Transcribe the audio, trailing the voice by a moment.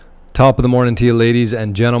Top of the morning to you, ladies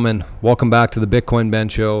and gentlemen. Welcome back to the Bitcoin Ben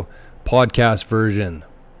Show podcast version.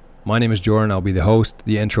 My name is Jordan. I'll be the host,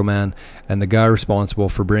 the intro man, and the guy responsible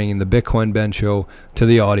for bringing the Bitcoin Ben Show to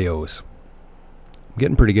the audios. I'm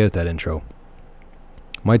getting pretty good at that intro.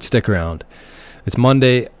 Might stick around. It's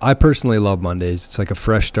Monday. I personally love Mondays. It's like a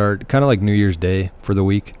fresh start, kind of like New Year's Day for the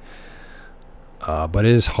week. But it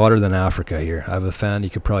is hotter than Africa here. I have a fan. You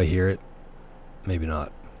could probably hear it. Maybe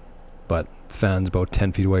not. But fan's about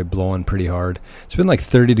 10 feet away, blowing pretty hard. It's been like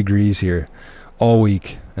 30 degrees here all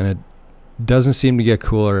week, and it doesn't seem to get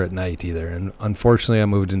cooler at night either. And unfortunately, I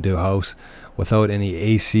moved into a house without any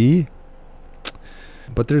AC.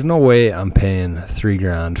 But there's no way I'm paying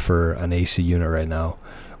 $3,000 for an AC unit right now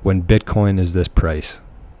when Bitcoin is this price.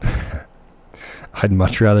 I'd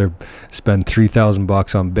much rather spend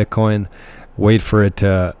 $3,000 on Bitcoin, wait for it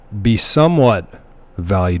to be somewhat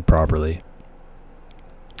valued properly.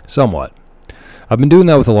 Somewhat. I've been doing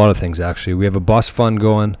that with a lot of things, actually. We have a bus fund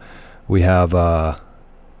going. We have a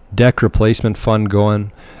deck replacement fund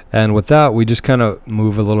going. And with that, we just kind of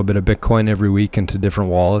move a little bit of Bitcoin every week into different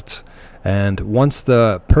wallets. And once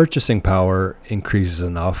the purchasing power increases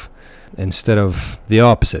enough, instead of the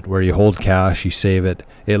opposite, where you hold cash, you save it,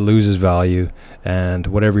 it loses value, and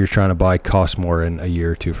whatever you're trying to buy costs more in a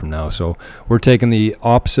year or two from now. So we're taking the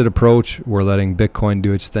opposite approach. We're letting Bitcoin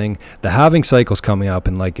do its thing. The halving cycle's coming up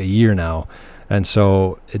in like a year now, and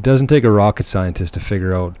so it doesn't take a rocket scientist to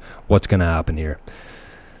figure out what's going to happen here.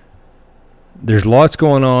 There's lots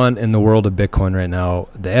going on in the world of Bitcoin right now.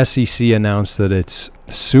 The SEC announced that it's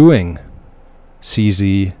suing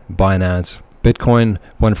CZ, Binance. Bitcoin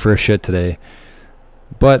went for a shit today.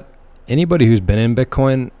 But anybody who's been in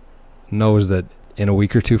Bitcoin knows that in a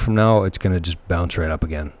week or two from now, it's going to just bounce right up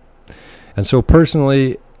again. And so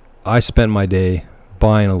personally, I spent my day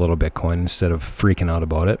buying a little Bitcoin instead of freaking out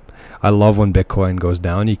about it. I love when Bitcoin goes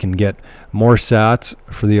down. You can get more sats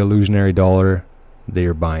for the illusionary dollar that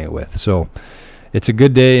you're buying it with. So it's a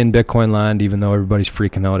good day in Bitcoin land, even though everybody's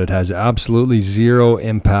freaking out. It has absolutely zero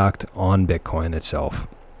impact on Bitcoin itself.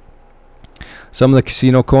 Some of the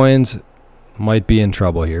casino coins might be in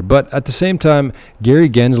trouble here. But at the same time, Gary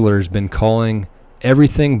Gensler has been calling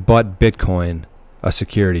everything but Bitcoin a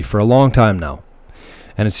security for a long time now.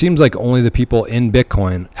 And it seems like only the people in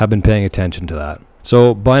Bitcoin have been paying attention to that.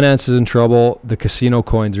 So Binance is in trouble. The casino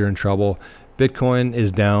coins are in trouble. Bitcoin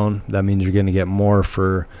is down. That means you're going to get more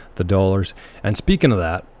for the dollars. And speaking of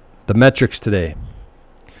that, the metrics today.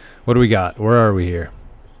 What do we got? Where are we here?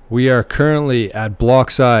 We are currently at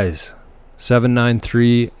block size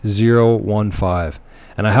 793,015.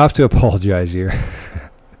 And I have to apologize here.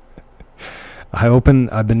 I've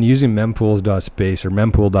been using mempools.space or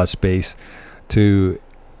mempool.space to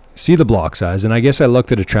see the block size, and I guess I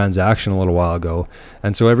looked at a transaction a little while ago,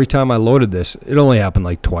 and so every time I loaded this, it only happened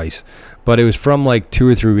like twice, but it was from like 2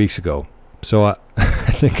 or 3 weeks ago. So I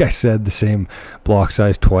think I said the same block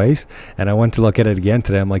size twice, and I went to look at it again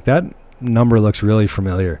today. I'm like, that number looks really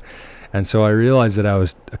familiar. And so I realized that I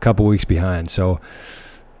was a couple weeks behind. So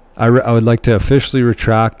I would like to officially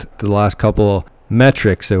retract the last couple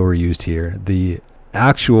metrics that were used here. The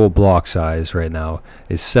actual block size right now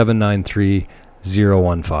is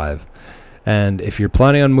 793,015. And if you're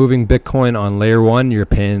planning on moving Bitcoin on layer 1, you're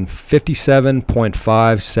paying 57.5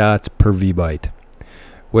 sats per VByte,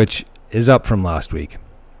 which is up from last week.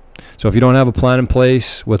 So if you don't have a plan in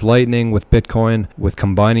place with Lightning, with Bitcoin, with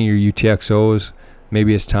combining your UTXOs,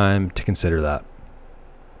 maybe it's time to consider that.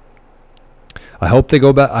 I hope they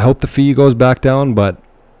go back. I hope the fee goes back down, but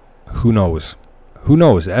who knows? Who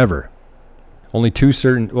knows ever? Only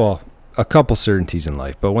a couple certainties in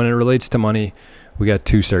life. But when it relates to money, we got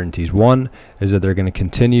two certainties. One is that they're going to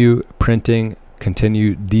continue printing,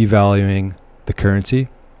 continue devaluing the currency,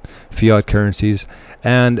 fiat currencies,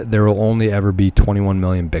 and there will only ever be 21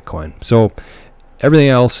 million Bitcoin. So everything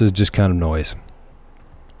else is just kind of noise.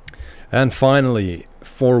 And finally,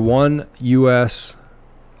 for one US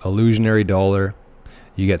illusionary dollar,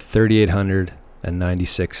 you get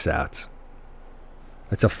 3,896 sats.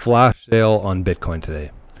 It's a flash sale on Bitcoin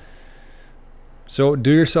today. So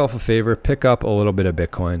do yourself a favor, pick up a little bit of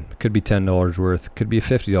Bitcoin. It could be $10 worth, could be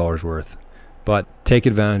 $50 worth. But take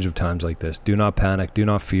advantage of times like this. Do not panic, do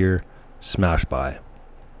not fear, smash buy.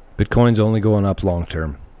 Bitcoin's only going up long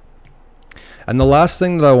term. And the last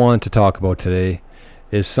thing that I wanted to talk about today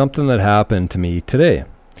is something that happened to me today.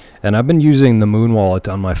 And I've been using the Moon Wallet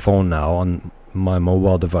on my phone now, on my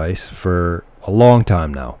mobile device, for a long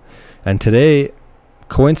time now. And today,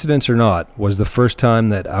 coincidence or not, was the first time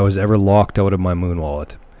that I was ever locked out of my Moon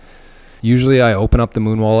Wallet. Usually I open up the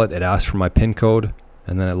Moon Wallet, it asks for my PIN code,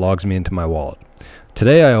 and then it logs me into my wallet.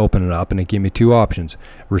 Today I opened it up and it gave me two options: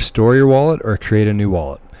 restore your wallet or create a new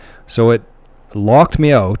wallet. So it locked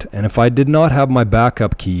me out, and if I did not have my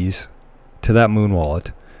backup keys to that Moon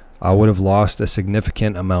wallet, I would have lost a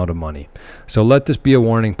significant amount of money. So let this be a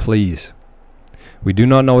warning, please. We do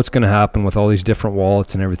not know what's going to happen with all these different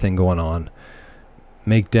wallets and everything going on.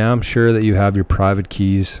 Make damn sure that you have your private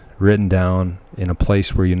keys written down in a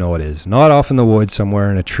place where you know it is. Not off in the woods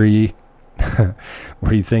somewhere in a tree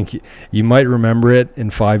where you think you might remember it in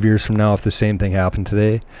 5 years from now if the same thing happened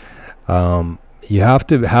today. You have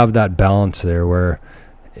to have that balance there where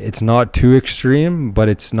it's not too extreme, but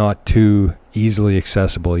it's not too easily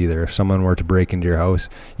accessible either. If someone were to break into your house,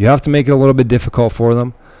 you have to make it a little bit difficult for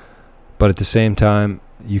them, but at the same time,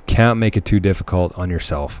 you can't make it too difficult on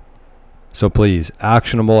yourself. So please,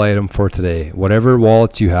 actionable item for today. Whatever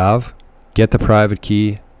wallets you have, get the private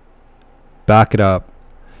key, back it up,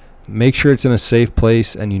 make sure it's in a safe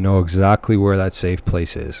place, and you know exactly where that safe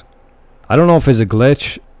place is. I don't know if it's a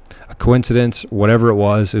glitch, a coincidence, whatever it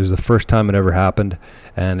was the first time it ever happened,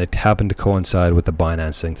 and it happened to coincide with the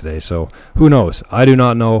Binance thing today. So who knows? I do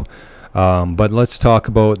not know, but let's talk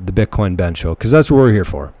about the Bitcoin Ben Show, because that's what we're here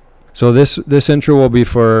for. So this intro will be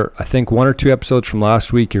for, I think, 1 or 2 episodes from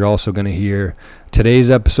last week. You're also going to hear today's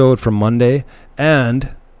episode from Monday.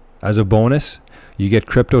 And as a bonus, you get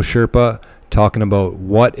Crypto Sherpa talking about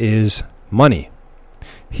what is money.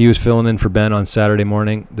 He was filling in for Ben on Saturday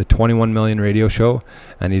morning, the 21 Million radio show,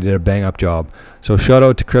 and he did a bang-up job. So shout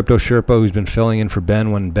out to Crypto Sherpa, who's been filling in for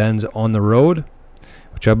Ben when Ben's on the road,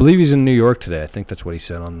 which I believe he's in New York today. I think that's what he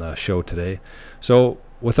said on the show today. So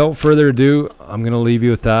without further ado, I'm going to leave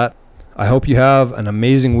you with that. I hope you have an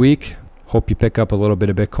amazing week. Hope you pick up a little bit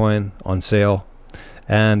of Bitcoin on sale.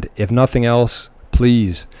 And if nothing else,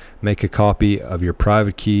 please make a copy of your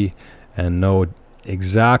private key and know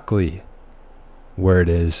exactly where it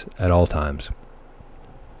is at all times.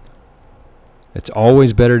 It's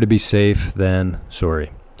always better to be safe than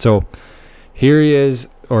sorry. So here he is,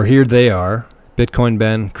 or here they are, Bitcoin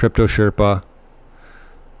Ben, Crypto Sherpa.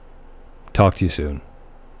 Talk to you soon.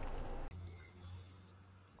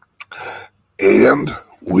 And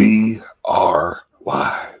we are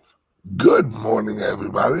live. Good morning,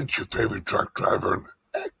 everybody. It's your favorite truck driver and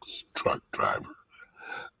ex-truck driver.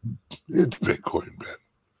 It's Bitcoin Ben.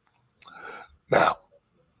 Now,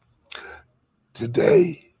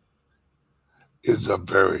 today is a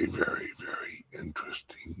very, very, very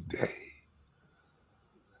interesting day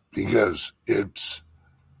because it's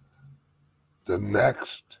the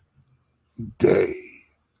next day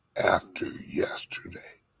after yesterday.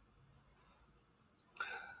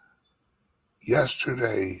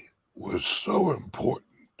 Yesterday was so important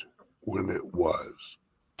when it was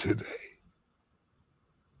today.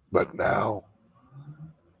 But now,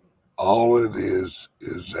 all it is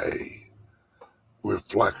a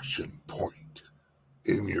reflection point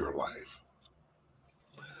in your life.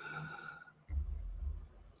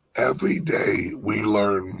 Every day we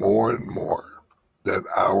learn more and more that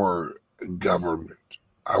our government,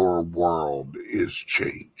 our world is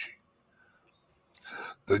changing.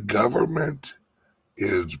 The government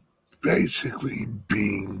is basically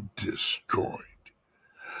being destroyed.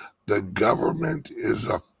 The government is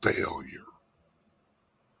a failure.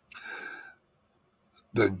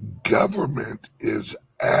 The government is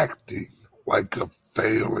acting like a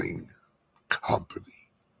failing company.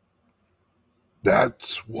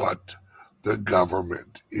 That's what the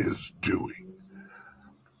government is doing.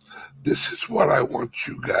 This is what I want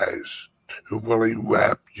you guys to really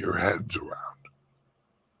wrap your heads around.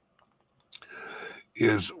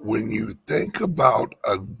 Is when you think about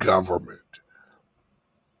a government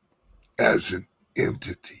as an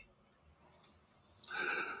entity,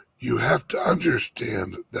 you have to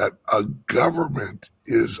understand that a government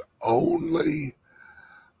is only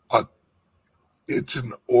it's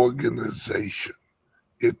an organization.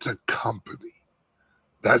 It's a company.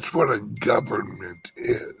 That's what a government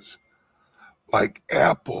is. Like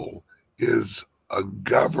Apple is a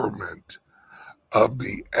government of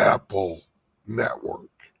the Apple network.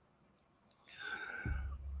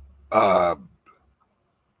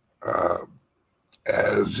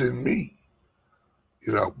 As in me,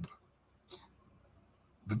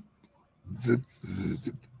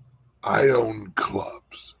 I own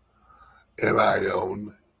clubs and I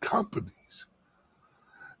own companies.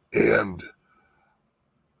 And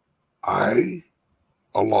I,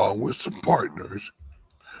 along with some partners,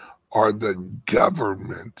 are the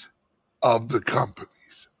government of the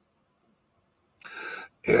companies.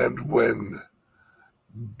 And when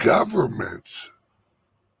governments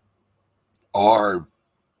are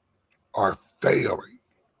failing,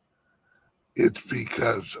 It's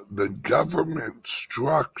because the government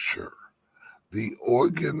structure, the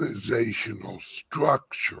organizational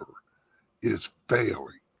structure, is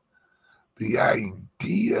failing. The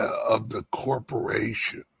idea of the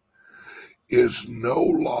corporation is no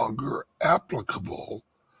longer applicable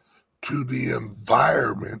to the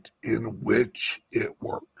environment in which it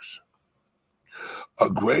works. A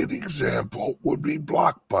great example would be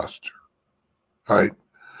Blockbuster, right?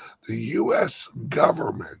 The U.S.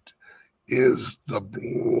 government is the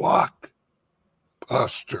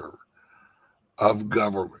blockbuster of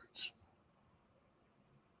governments,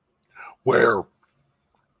 where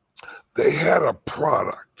they had a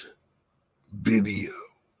product, video,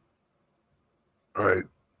 right?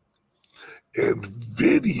 And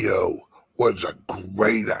video was a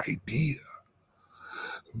great idea.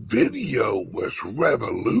 Video was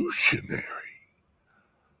revolutionary,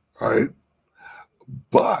 right?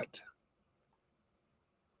 But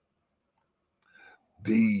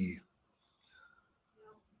the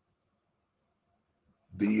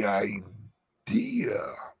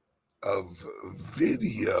idea of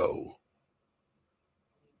video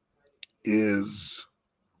is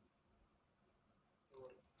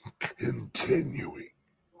continuing,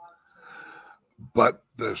 but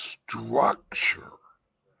the structure,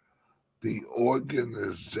 the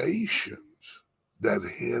organizations that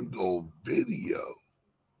handle video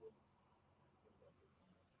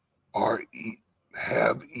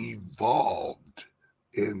have evolved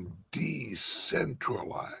and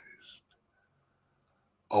decentralized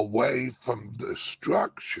away from the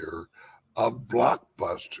structure of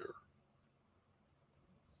Blockbuster,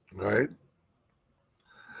 right?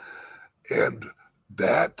 And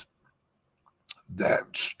that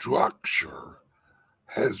structure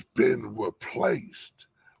has been replaced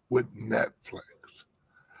with Netflix,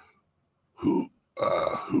 Hulu,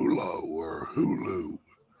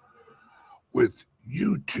 with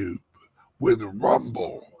YouTube, with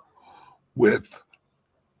Rumble, with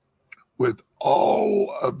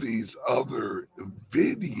all of these other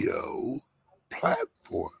video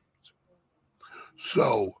platforms.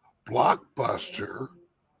 So Blockbuster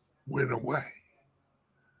went away.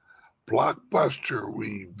 Blockbuster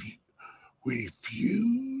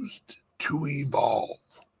refused to evolve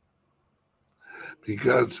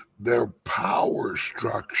because their power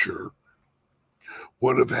structure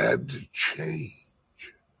would have had to change.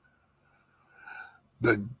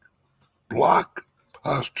 The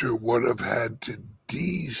Blockbuster would have had to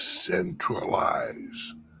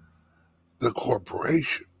decentralize the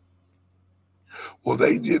corporation. Well,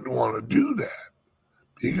 they didn't want to do that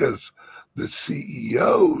because the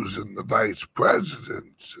CEOs and the vice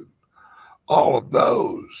presidents and all of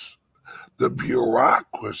those, the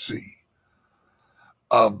bureaucracy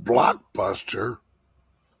of Blockbuster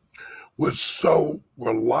was so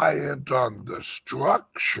reliant on the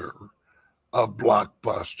structure of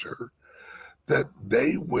Blockbuster that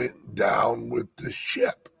they went down with the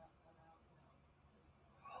ship.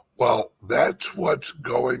 Well, that's what's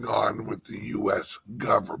going on with the U.S.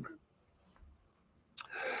 government.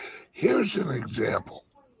 Here's an example.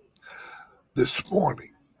 This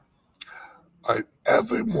morning,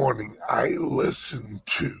 every morning I listen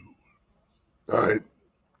to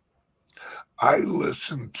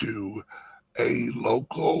a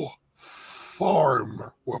local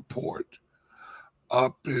farm report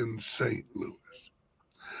up in St. Louis.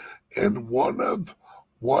 And one of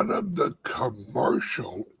the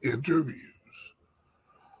commercial interviews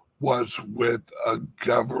was with a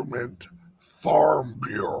government farm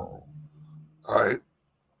bureau, right?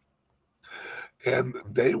 And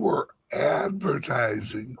they were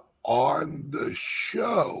advertising on the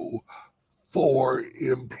show for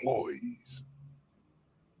employees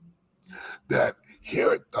that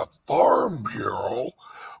here at the Farm Bureau,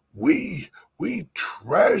 we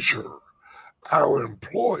treasure our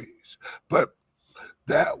employees. But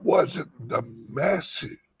that wasn't the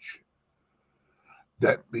message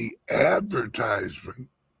that the advertisement,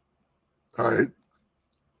 right?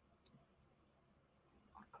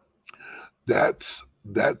 That's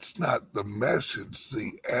not the message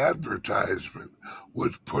the advertisement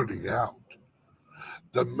was putting out.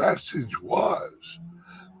 The message was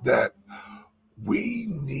that we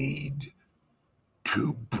need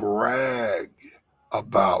to brag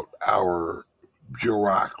about our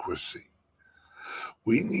bureaucracy.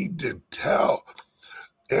 We need to tell,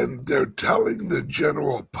 and they're telling the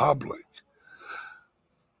general public,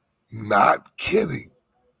 not kidding.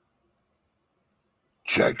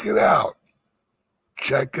 Check it out.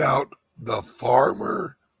 Check out the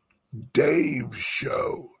Farmer Dave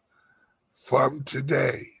show from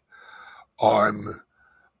today on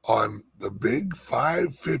on the big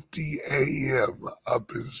 5:50 a.m.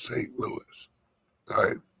 up in St. Louis. All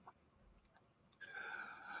right.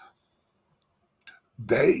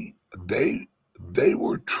 They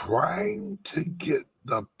were trying to get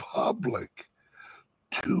the public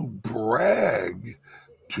to brag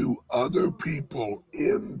to other people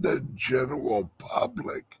in the general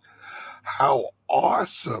public how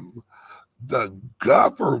awesome the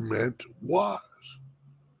government was.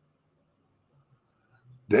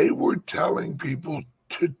 They were telling people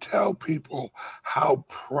to tell people how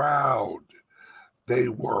proud they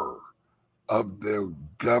were of their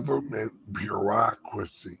government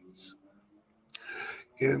bureaucracies,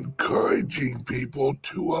 encouraging people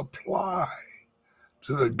to apply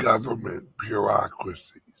to the government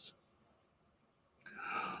bureaucracies.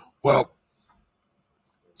 Well,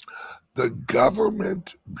 the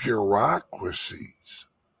government bureaucracies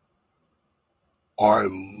are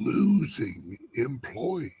losing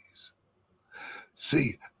employees.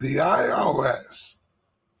 See, the IRS,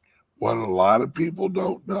 what a lot of people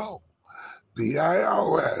don't know, the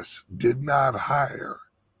IRS did not hire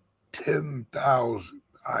 10,000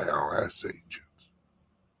 IRS agents.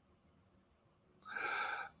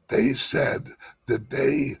 They said that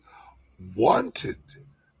they wanted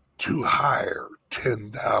to hire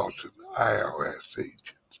 10,000 IRS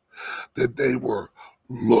agents, that they were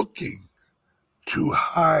looking to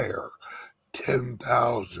hire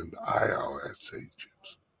 10,000 IRS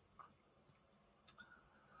agents.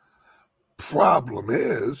 Problem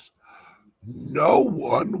is, no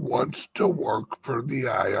one wants to work for the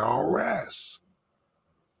IRS.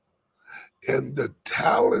 And the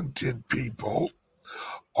talented people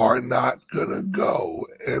are not going to go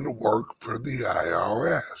and work for the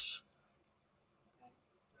IRS.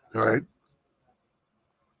 Right?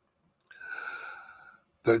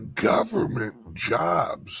 The government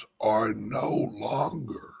jobs are no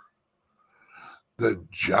longer the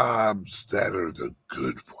jobs that are the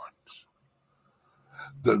good ones.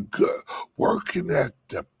 Working at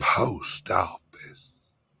the post office.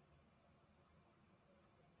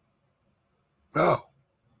 No.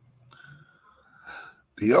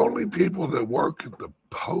 The only people that work at the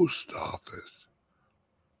post office,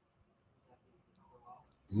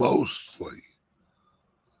 mostly,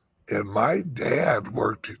 and my dad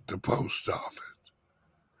worked at the post office,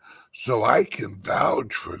 so I can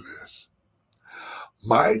vouch for this.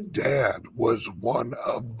 My dad was one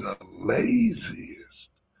of the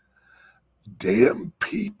laziest damn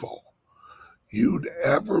people you'd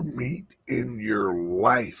ever meet in your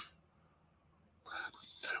life.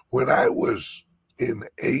 When I was in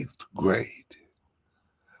 8th grade,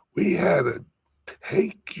 we had a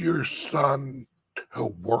take your son to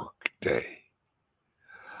work day.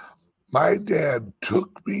 My dad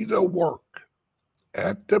took me to work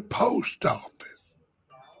at the post office.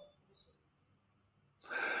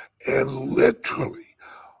 And literally,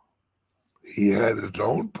 he had his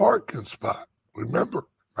own parking spot. Remember,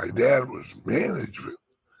 my dad was management.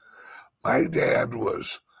 My dad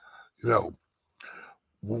was,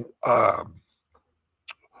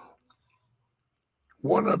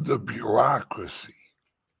 one of the bureaucracy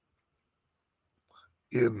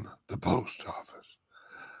in the post office.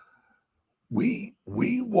 We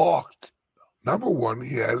walked. Number one,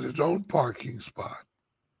 he had his own parking spot.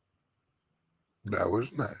 That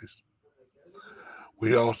was nice.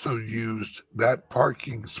 We also used that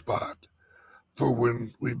parking spot for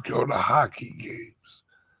when we'd go to hockey games,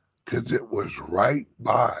 because it was right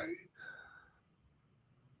by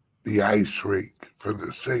the ice rink for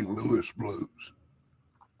the St. Louis Blues.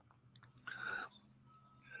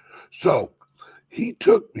 So he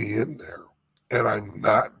took me in there, and I'm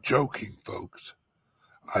not joking, folks.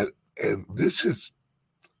 And this is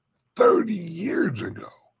 30 years ago.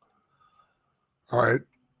 All right?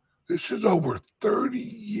 This is over 30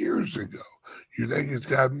 years ago. You think it's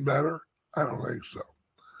gotten better? I don't think so.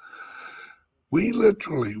 We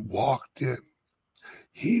literally walked in.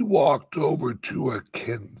 He walked over to a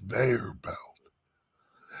conveyor belt,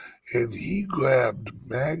 and he grabbed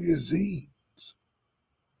magazines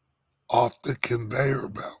off the conveyor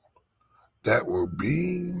belt that were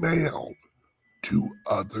being mailed to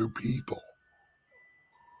other people.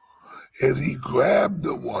 And he grabbed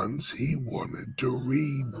the ones he wanted to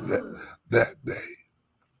read that day.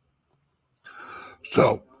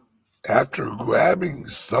 So, after grabbing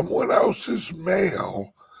someone else's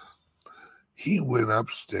mail, we went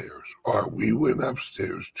upstairs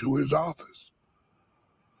to his office.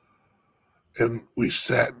 And we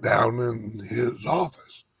sat down in his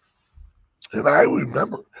office. And I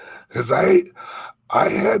remember, because I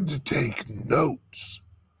had to take notes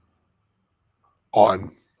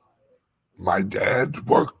on my dad's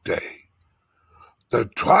workday, the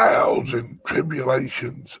trials and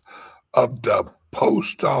tribulations of the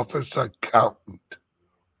post office accountant.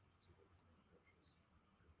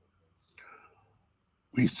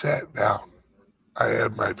 We sat down. I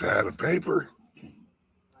had my pad of paper.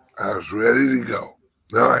 I was ready to go.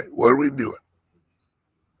 All right, what are we doing?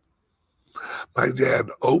 My dad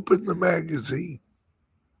opened the magazine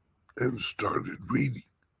and started reading.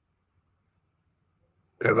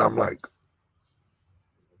 And I'm like,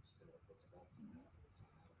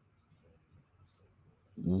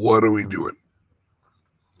 what are we doing?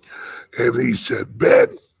 And he said, Ben,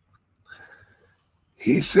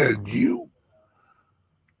 he said, you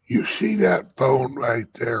see that phone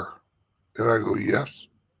right there? And I go, yes.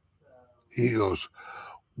 He goes,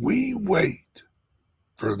 we wait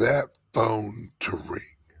for that phone to ring.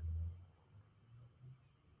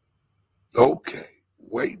 Okay,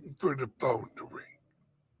 waiting for the phone to ring.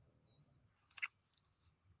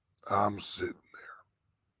 I'm sitting there.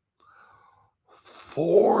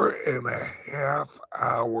 4.5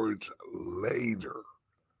 hours later,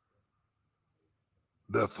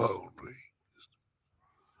 the phone rings.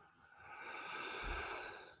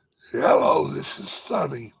 Hello, this is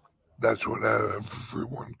Sonny. That's what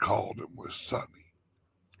everyone called him, was Sonny.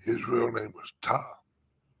 His real name was Tom.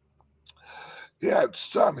 Yeah, it's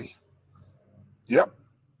Sonny. Yep.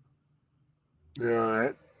 All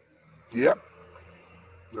right. Yep.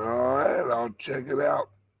 All right, I'll check it out.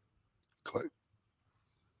 Click.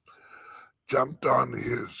 Jumped on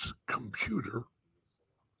his computer.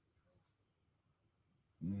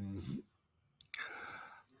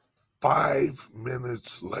 5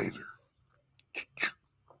 minutes later.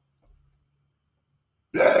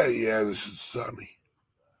 Yeah, this is Sonny.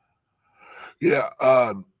 Yeah,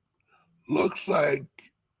 looks like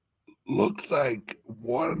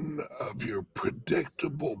one of your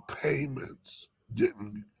predictable payments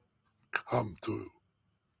didn't come through.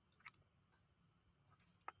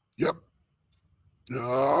 Yep.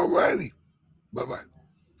 All righty. Bye-bye.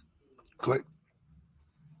 Click.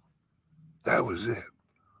 That was it.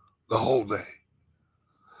 The whole day.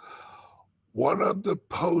 One of the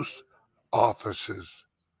post offices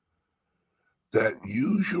that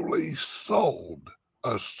usually sold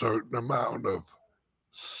a certain amount of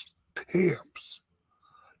stamps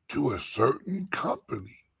to a certain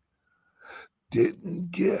company didn't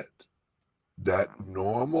get that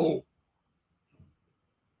normal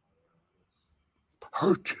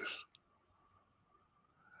purchase.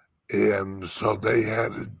 And so they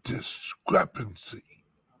had a discrepancy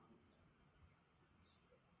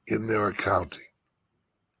in their accounting.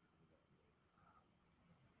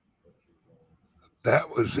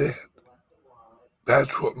 That was it.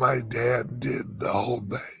 That's what my dad did the whole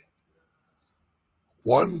day.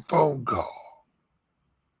 One phone call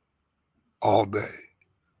all day,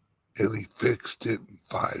 and he fixed it in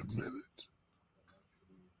 5 minutes.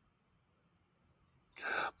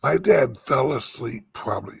 My dad fell asleep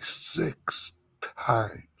probably 6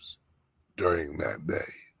 times during that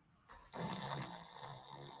day.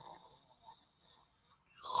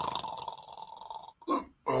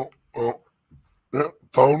 Oh,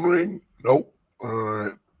 phone ring? Nope.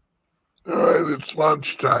 All right, it's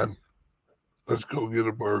lunchtime. Let's go get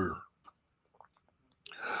a burger.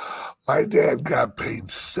 My dad got paid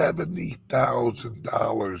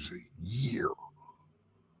 $70,000 a year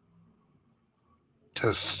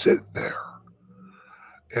to sit there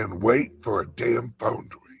and wait for a damn phone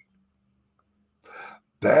to ring.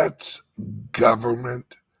 That's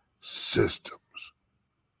government systems.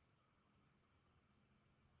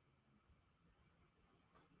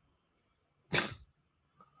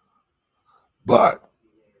 But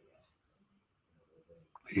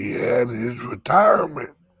he had his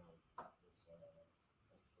retirement.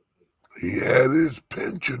 He had his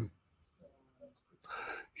pension.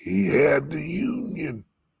 He had the union.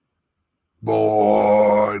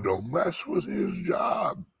 Boy, don't mess with his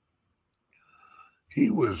job.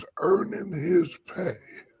 He was earning his pay.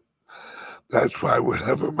 That's why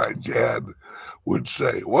whenever my dad would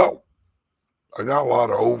say, well, I got a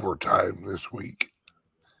lot of overtime this week,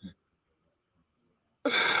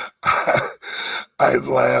 I'd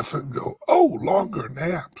laugh and go, oh, longer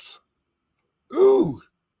naps. Ooh,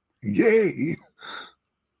 yay.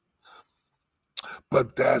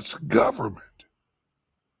 But that's government.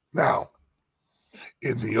 Now,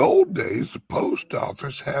 in the old days, the post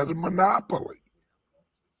office had a monopoly.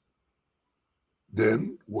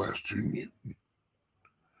 Then Western Union.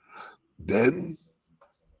 Then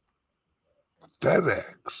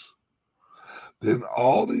FedEx. Then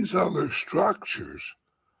all these other structures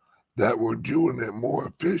that were doing it more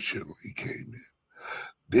efficiently came in.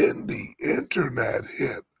 Then the internet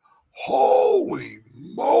hit. Holy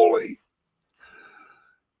moly.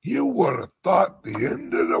 You would have thought the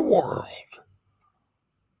end of the world.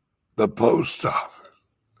 The post office.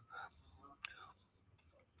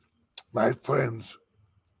 My friends,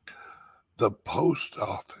 the post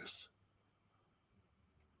office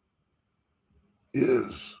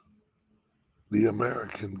is the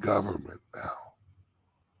American government now.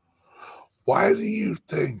 Why do you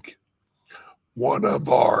think one of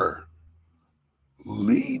our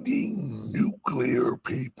leading nuclear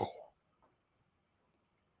people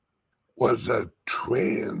was a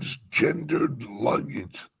transgendered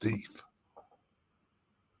luggage thief?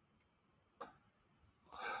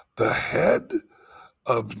 The head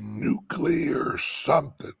of nuclear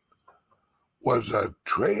something was a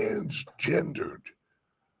transgendered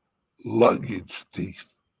luggage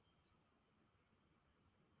thief.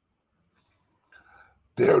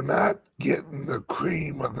 They're not getting the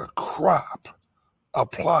cream of the crop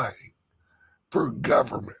applying for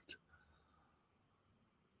government.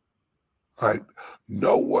 Right?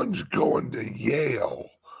 No one's going to Yale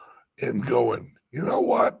and going, you know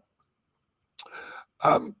what?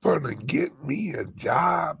 I'm going to get me a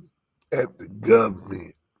job at the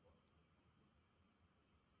government.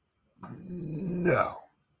 No.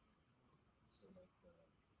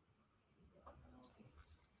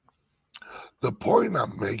 The point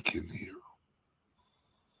I'm making here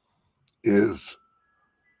is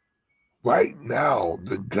right now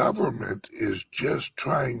the government is just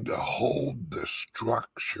trying to hold the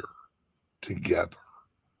structure together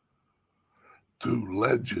through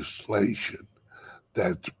legislation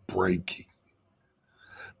that's breaking.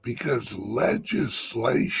 Because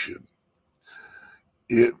legislation,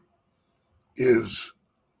 it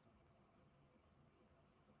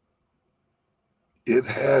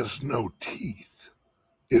has no teeth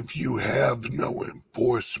if you have no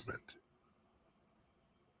enforcement.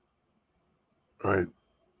 Right?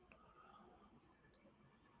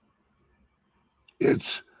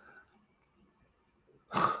 It's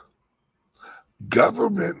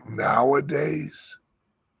government nowadays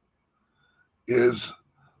is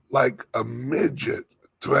like a midget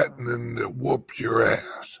threatening to whoop your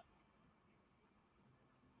ass.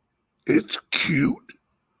 It's cute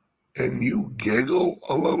and you giggle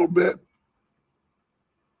a little bit,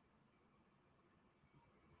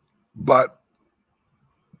 but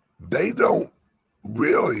they don't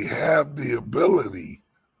really have the ability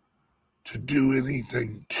to do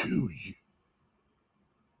anything to you.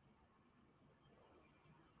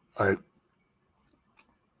 Right?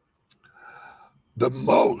 The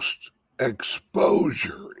most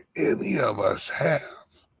exposure any of us have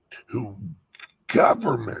to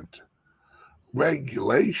government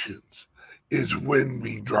regulations is when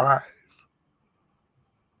we drive.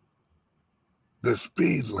 The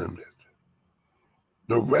speed limit,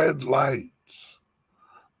 the red lights,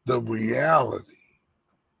 the reality.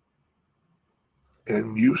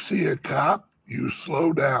 And you see a cop, you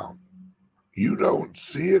slow down. You don't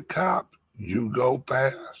see a cop, you go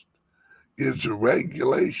fast. Is the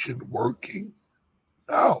regulation working?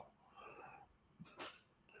 No.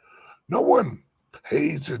 No one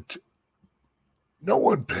pays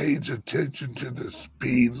attention to the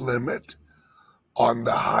speed limit on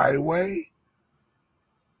the highway.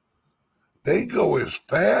 They go as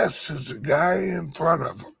fast as the guy in front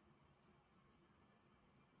of them.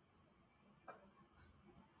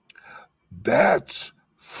 That's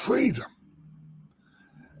freedom.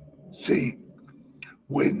 See,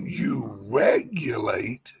 when you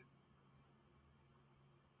regulate,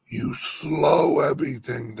 you slow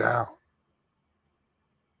everything down.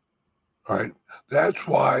 Right? That's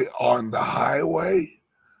why on the highway,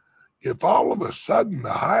 if all of a sudden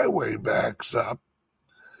the highway backs up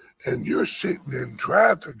and you're sitting in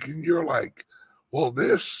traffic and you're like, well,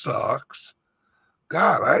 this sucks.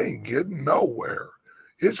 God, I ain't getting nowhere.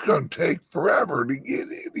 It's going to take forever to get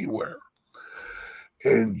anywhere.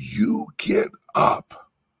 And you get up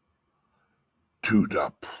to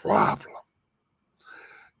the problem.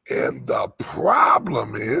 And the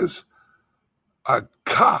problem is a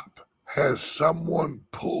cop has someone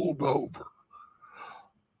pulled over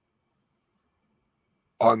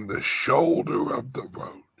on the shoulder of the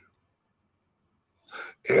road.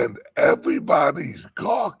 And everybody's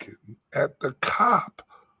gawking at the cop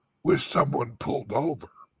with someone pulled over.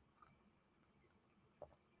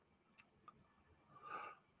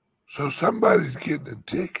 So somebody's getting a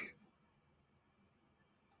ticket.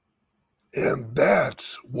 And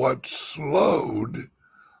that's what slowed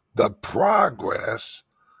the progress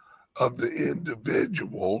of the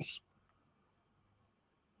individuals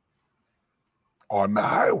on the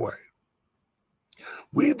highway.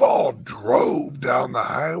 We've all drove down the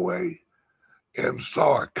highway and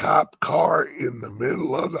saw a cop car in the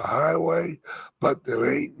middle of the highway, but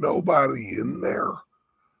there ain't nobody in there.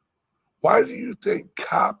 Why do you think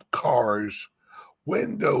cop cars'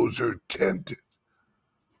 windows are tinted?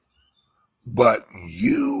 But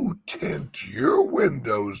you tint your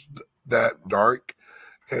windows that dark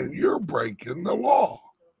and you're breaking the law.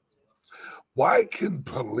 Why can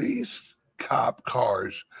police cop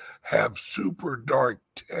cars have super dark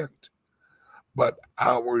tint, but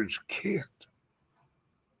ours can't?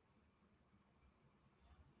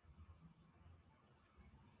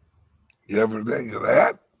 You ever think of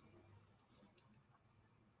that?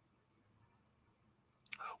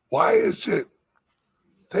 Why is it?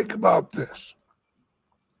 Think about this.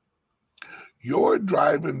 You're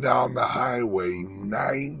driving down the highway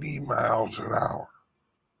 90 miles an hour.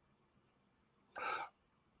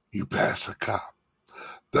 You pass a cop.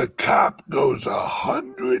 The cop goes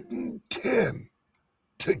 110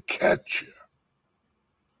 to catch you.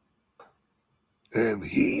 And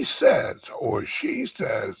he says, or she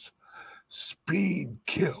says, speed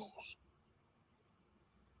kills.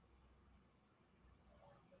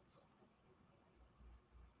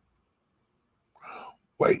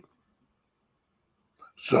 Wait.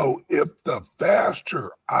 So if the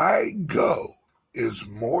faster I go is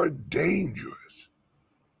more dangerous,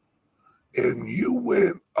 and you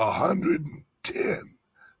went 110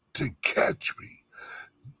 to catch me,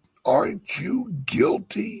 aren't you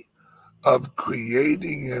guilty of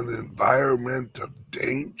creating an environment of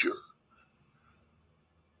danger?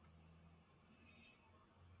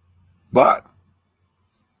 But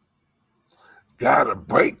gotta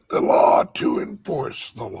break the law to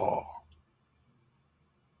enforce the law.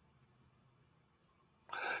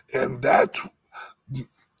 And that's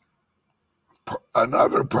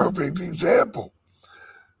another perfect example.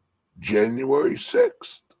 January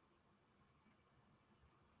 6th,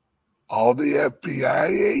 all the FBI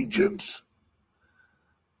agents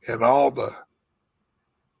and all the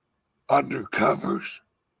undercovers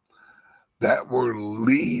that were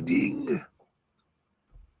leading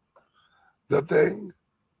the thing,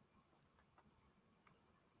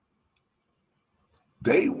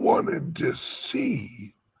 they wanted to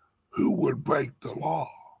see who would break the law.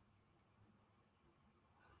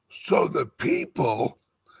 So the people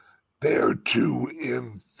there to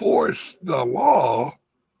enforce the law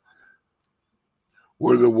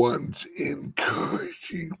were the ones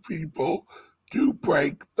encouraging people to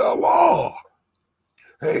break the law.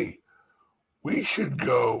 Hey, we should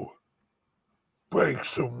go break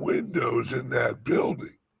some windows in that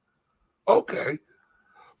building. Okay.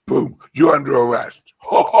 Boom, you're under arrest.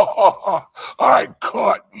 I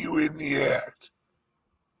caught you in the act.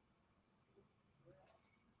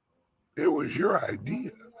 It was your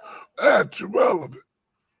idea. That's irrelevant.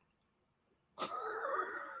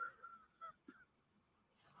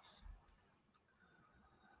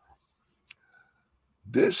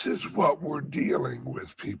 This is what we're dealing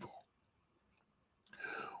with, people.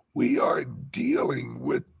 We are dealing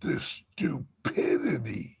with the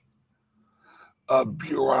stupidity of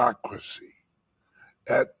bureaucracy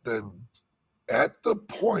at the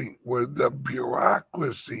point where the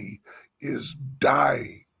bureaucracy is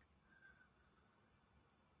dying.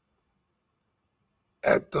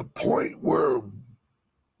 At the point where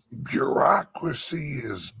bureaucracy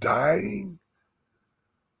is dying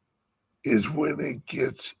is when it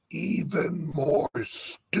gets even more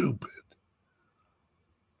stupid.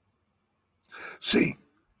 See,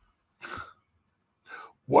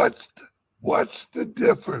 what's the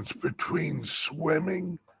difference between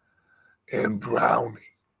swimming and drowning?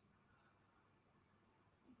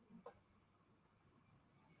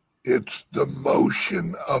 It's the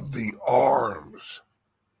motion of the arms.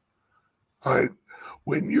 Right?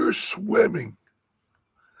 When you're swimming,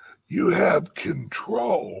 you have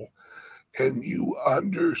control and you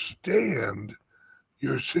understand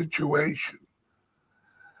your situation.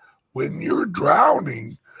 When you're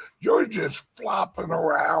drowning, you're just flopping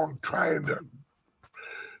around trying to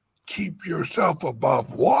keep yourself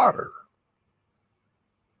above water.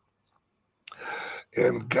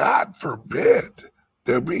 And God forbid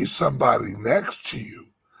there be somebody next to you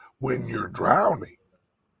when you're drowning.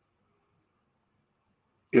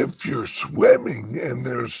 If you're swimming and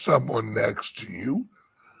there's someone next to you,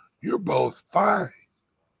 you're both fine.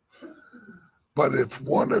 But if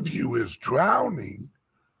one of you is drowning,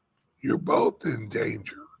 you're both in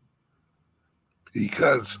danger.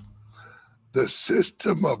 Because the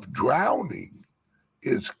system of drowning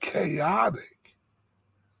is chaotic,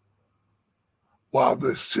 while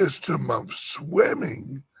the system of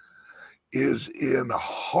swimming is in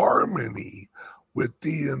harmony with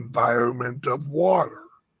the environment of water.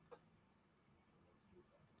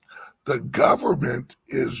 The government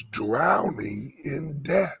is drowning in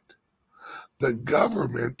debt. The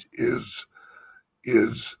government is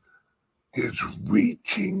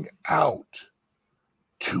reaching out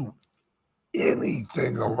to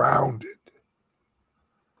anything around it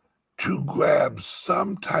to grab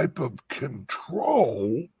some type of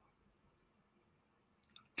control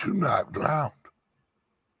to not drown.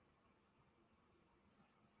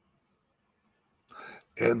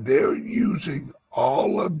 And they're using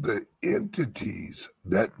all of the entities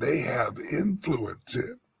that they have influence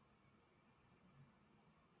in.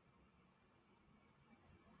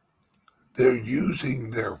 They're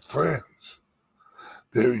using their friends.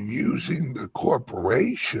 They're using the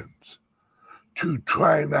corporations to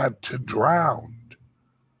try not to drown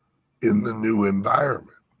in the new environment.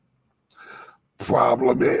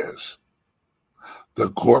 Problem is, the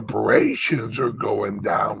corporations are going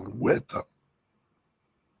down with them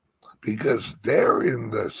because they're in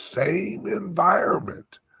the same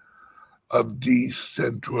environment of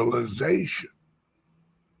decentralization.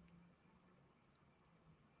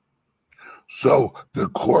 So the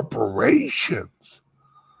corporations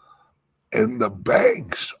and the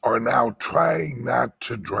banks are now trying not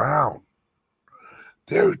to drown.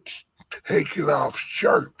 They're taking off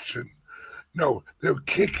shirts and they're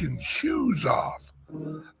kicking shoes off.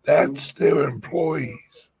 That's their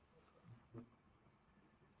employees.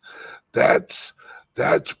 That's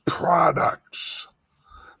products.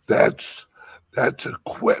 That's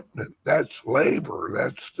equipment. That's labor.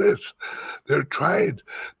 That's this. They're trying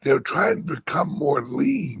to become more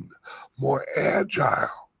lean, more agile.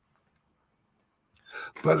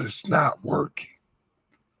 But it's not working.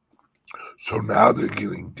 So now they're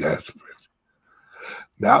getting desperate.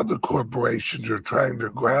 Now the corporations are trying to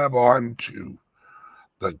grab onto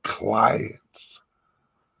the clients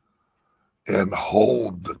and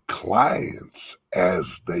hold the clients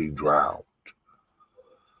as they drown.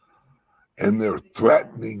 And they're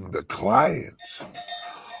threatening the clients,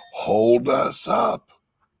 hold us up,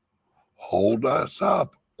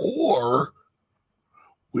 or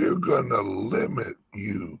we're going to limit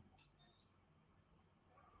you.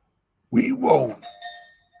 We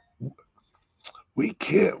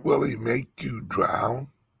can't really make you drown,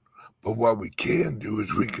 but what we can do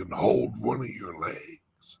is we can hold one of your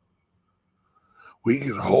legs. We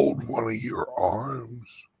can hold one of your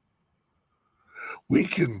arms. We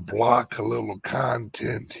can block a little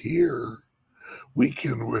content here. We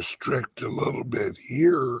can restrict a little bit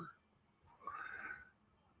here.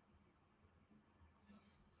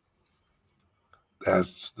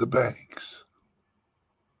 That's the banks.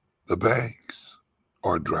 The banks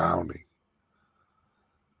are drowning.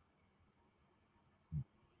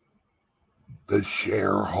 The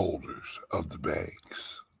shareholders of the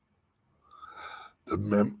banks,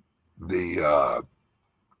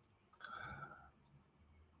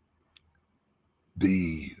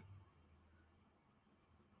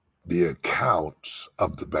 the accounts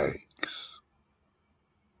of the banks.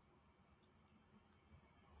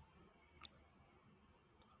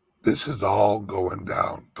 This is all going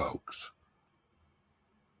down, folks.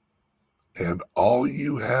 And all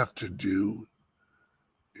you have to do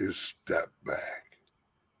is step back.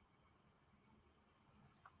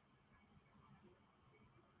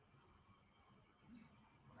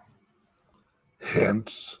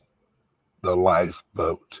 Hence the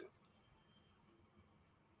lifeboat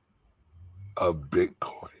of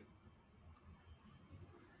Bitcoin.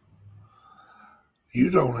 You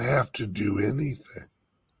don't have to do anything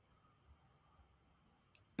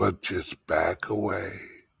but just back away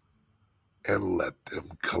and let them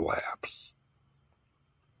collapse.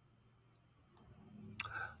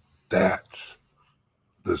 That's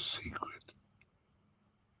the secret.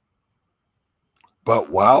 But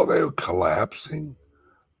while they're collapsing,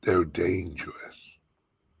 they're dangerous.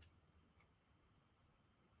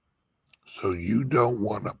 So you don't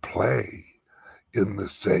want to play in the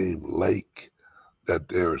same lake that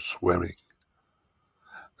they're swimming.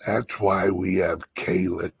 That's why we have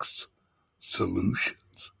Calyx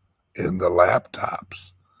solutions in the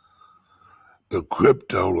laptops, the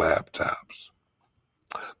crypto laptops,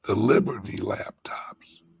 the Liberty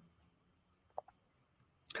laptops.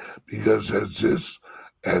 Because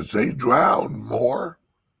as they drown more,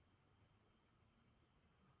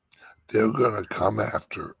 they're going to come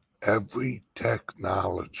after every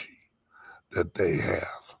technology that they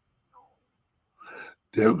have.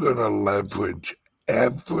 They're going to leverage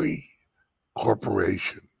every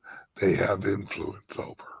corporation they have influence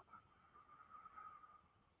over.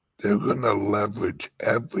 They're going to leverage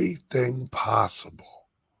everything possible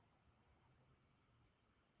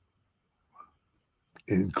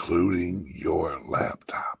including your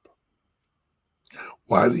laptop.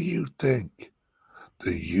 Why do you think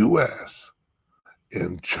the U.S.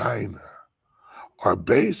 and China are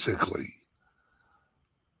basically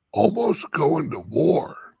almost going to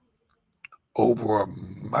war over a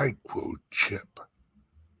microchip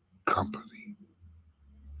company?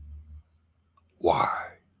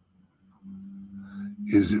 Why?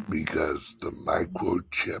 Is it because the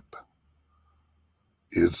microchip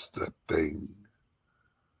is the thing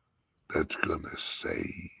that's going to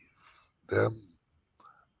save them?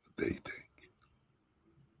 They think.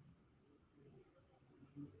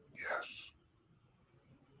 Yes.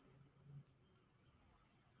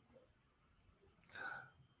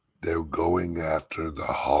 They're going after the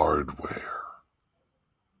hardware.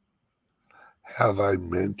 Have I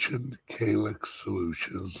mentioned Calyx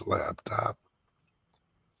Solutions laptop?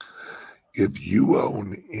 If you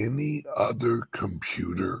own any other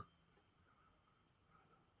computer,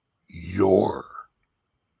 you're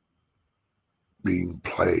being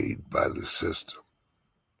played by the system.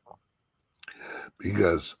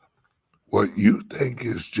 Because what you think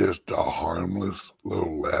is just a harmless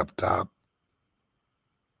little laptop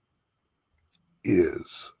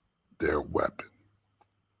is their weapon.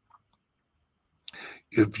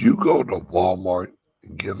 If you go to Walmart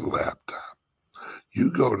and get a laptop, you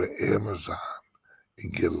go to Amazon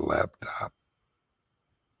and get a laptop,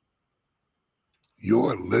 you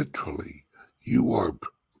are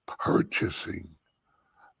purchasing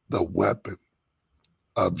the weapon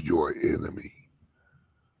of your enemy.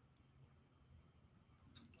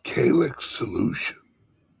 Calyx Solution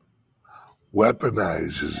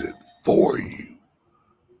weaponizes it for you,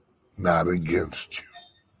 not against you.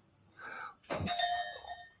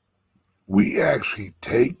 We actually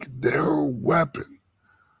take their weapon,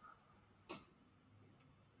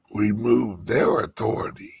 remove their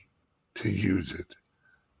authority to use it,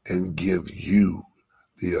 and give you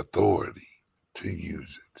the authority to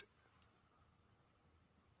use it.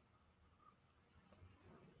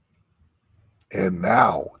 And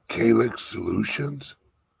now Calyx Solutions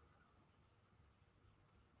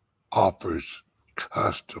offers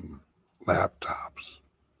custom laptops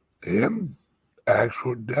and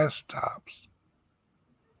actual desktops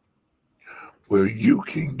where you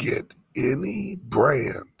can get any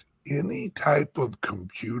brand, any type of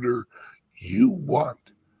computer you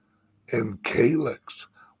want, and Calyx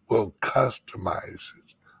will customize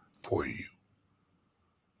it for you.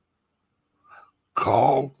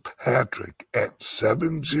 Call Patrick at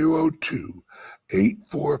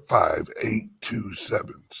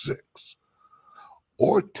 702-845-8276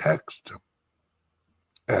 or text him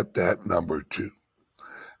at that number too,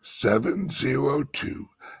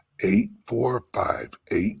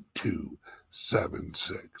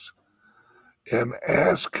 702-845-8276, and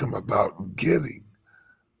ask him about getting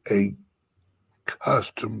a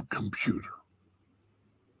custom computer.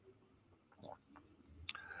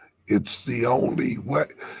 It's the only way.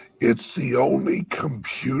 It's the only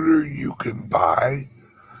computer you can buy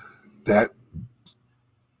that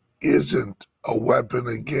isn't a weapon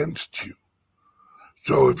against you.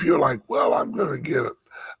 So if you're like, well, I'm gonna get a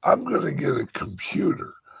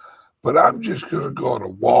computer, but I'm just gonna go to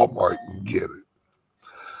Walmart and get it.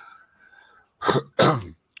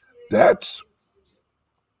 That's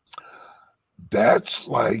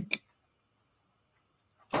like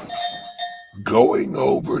going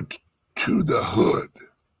over to the hood,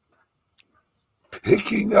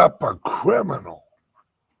 picking up a criminal,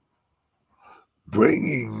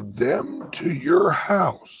 bringing them to your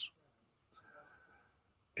house,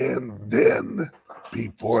 and then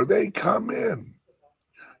before they come in,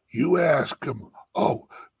 you ask them, oh,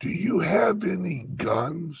 do you have any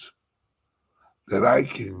guns that I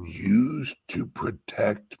can use to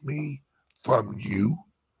protect me from you?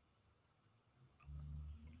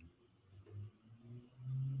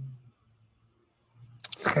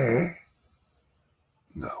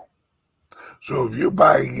 No. So if you're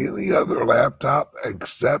buying any other laptop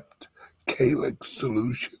except Calyx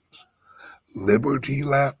Solutions, Liberty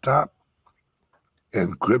laptop,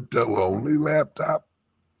 and crypto-only laptop,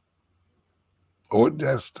 or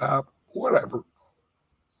desktop, whatever,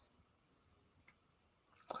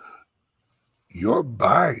 you're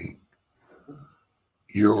buying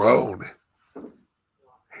your own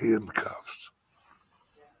handcuffs.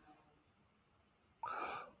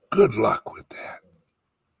 Good luck with that.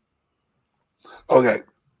 Okay,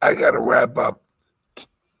 I got to wrap up.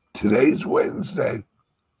 Today's Wednesday.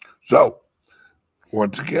 So,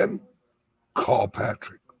 once again, call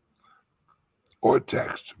Patrick or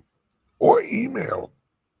text him or email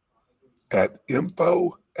him at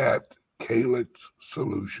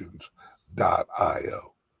info@calyxsolutions.com. All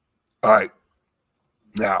right.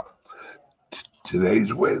 Now,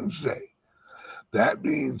 today's Wednesday. That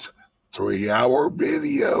means 3-hour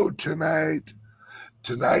video tonight.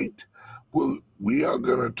 Tonight, we are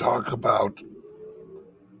going to talk about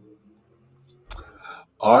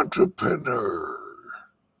entrepreneur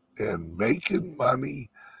and making money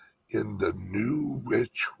in the new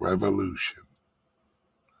rich revolution.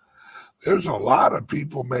 There's a lot of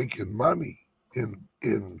people making money in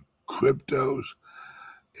cryptos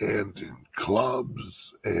and in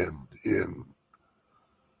clubs and in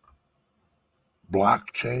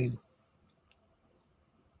blockchain.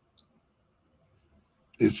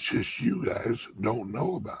 It's just you guys don't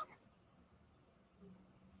know about it.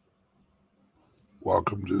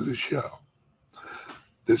 Welcome to the show.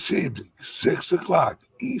 This evening, 6 o'clock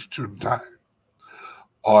Eastern Time,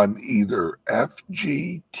 on either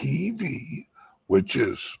FGTV, which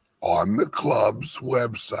is on the club's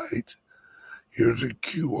website. Here's a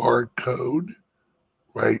QR code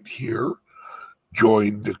right here.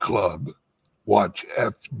 Join the club. Watch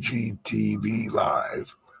FGTV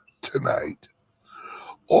live tonight.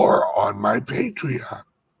 Or on my Patreon.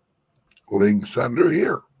 Links under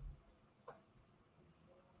here.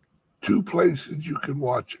 2 places you can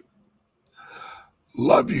watch it.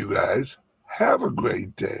 Love you guys. Have a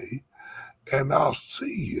great day. And I'll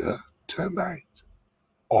see you tonight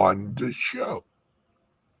on the show.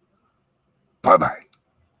 Bye-bye.